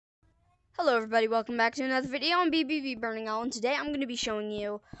Hello everybody, welcome back to another video on BBB Burning Owl, and today I'm going to be showing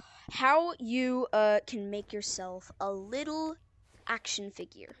you how you can make yourself a little action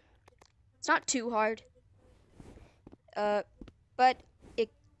figure. It's not too hard, but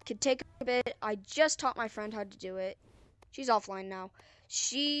it could take a bit. I just taught my friend how to do it. She's offline now.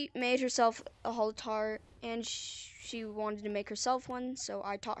 She made herself a holotar, and she wanted to make herself one, so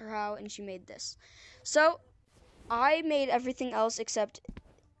I taught her how, and she made this. So, I made everything else except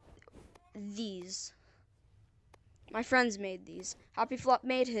these. My friends made these. Happy Flop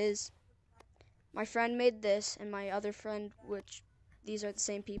made his. My friend made this, and my other friend, which these are the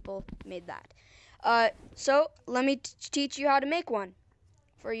same people, made that. So let me teach you how to make one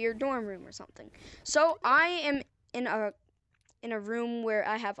for your dorm room or something. So I am in a room where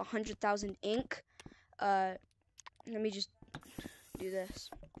I have 100,000 ink. Let me just do this.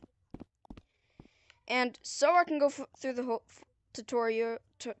 And so I can go through the whole tutorial.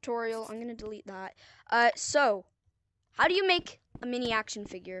 I'm gonna delete that. So how do you make a mini action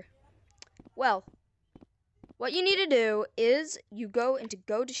figure? Well, what you need to do is you go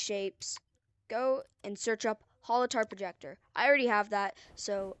to shapes, go and search up holotar projector. I already have that,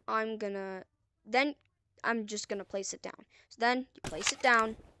 so I'm just gonna place it down. So then you place it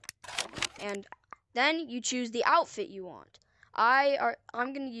down, and then you choose the outfit you want.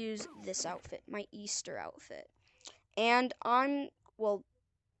 I'm gonna use this outfit, my Easter outfit, and I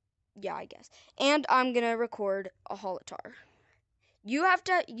guess. And I'm gonna record a holotar. You have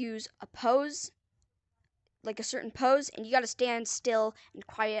to use a pose, like a certain pose, and you gotta stand still and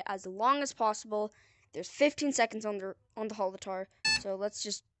quiet as long as possible. There's 15 seconds on the holotar, so let's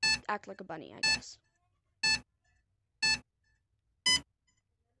just act like a bunny, I guess.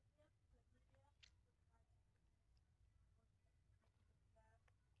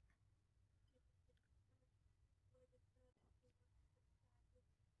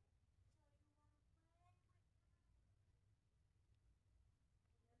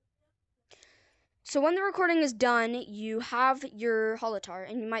 So when the recording is done, you have your holotar,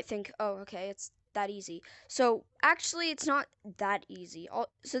 and you might think, oh, okay, it's that easy. So actually, it's not that easy.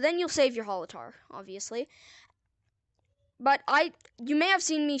 So then you'll save your holotar, obviously. But you may have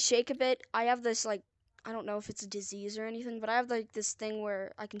seen me shake a bit. I have this, I don't know if it's a disease or anything, but I have this thing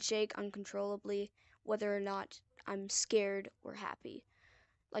where I can shake uncontrollably, whether or not I'm scared or happy.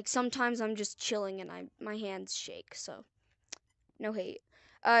 Like sometimes I'm just chilling and my hands shake, so no hate.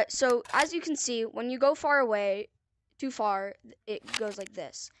 So as you can see, when you go far away, too far, it goes like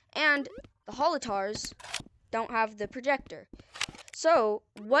this. And the holotars don't have the projector. So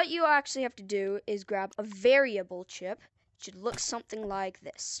what you actually have to do is grab a variable chip. It should look something like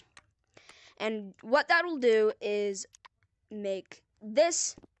this. And what that will do is make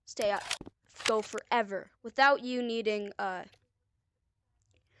this go forever without you needing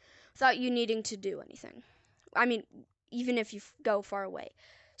to do anything. I mean, even if you go far away.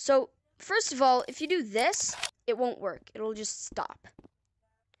 So first of all, if you do this, it won't work. It'll just stop.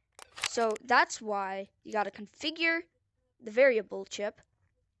 So that's why you gotta configure the variable chip.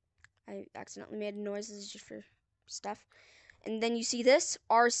 I accidentally made a noise. This is just for stuff. And then you see this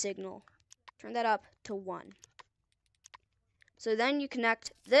R signal. Turn that up to 1. So then you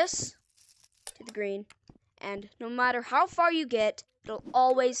connect this to the green, and no matter how far you get, it'll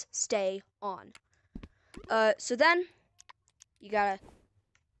always stay on. So then you gotta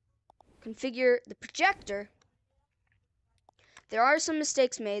configure the projector. There are some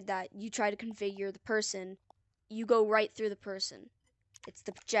mistakes made that you try to configure the person, you go right through the person. It's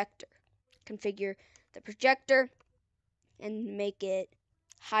the projector. Configure the projector and make it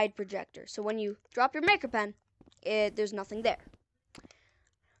hide projector. So when you drop your maker pen, there's nothing there.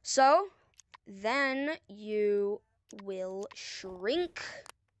 So then you will shrink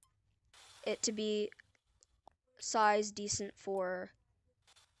it to be size decent for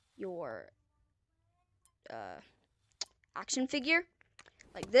your action figure.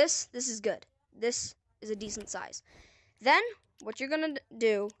 Like this is good. This is a decent size. Then what you're gonna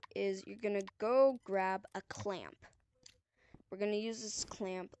do is you're gonna go grab a clamp. We're gonna use this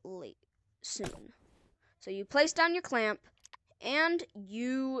clamp soon. So you place down your clamp and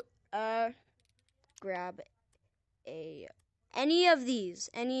you grab any of these,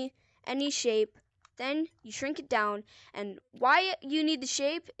 any shape. Then you shrink it down, and why you need the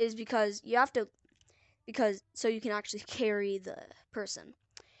shape is because so you can actually carry the person.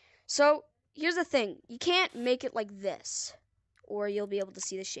 So here's the thing, you can't make it like this, or you'll be able to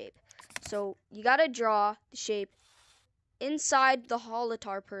see the shape. So you gotta draw the shape inside the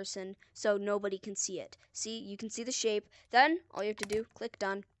holotar person so nobody can see it. See, you can see the shape. Then all you have to do, click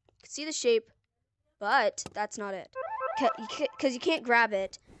done. You can see the shape, but that's not it. Because you can't grab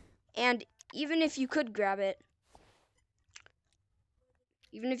it. And even if you could grab it,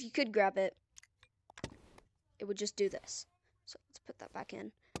 it would just do this. So let's put that back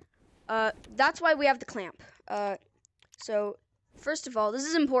in. That's why we have the clamp. So first of all, this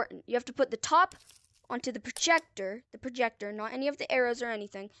is important. You have to put the top onto the projector, not any of the arrows or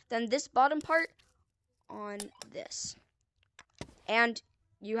anything. Then this bottom part on this. And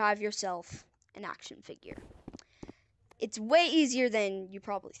you have yourself an action figure. It's way easier than you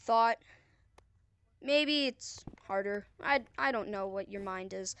probably thought. Maybe it's harder. I don't know what your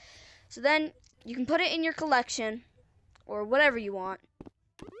mind is. So then you can put it in your collection or whatever you want.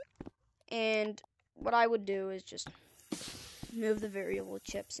 And what I would do is just move the variable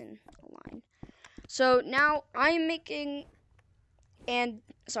chips in a line. So now I'm making,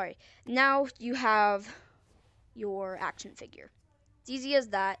 now you have your action figure. It's easy as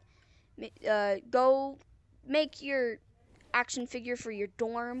that. Go make your action figure for your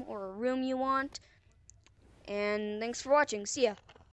dorm or a room you want. And thanks for watching. See ya.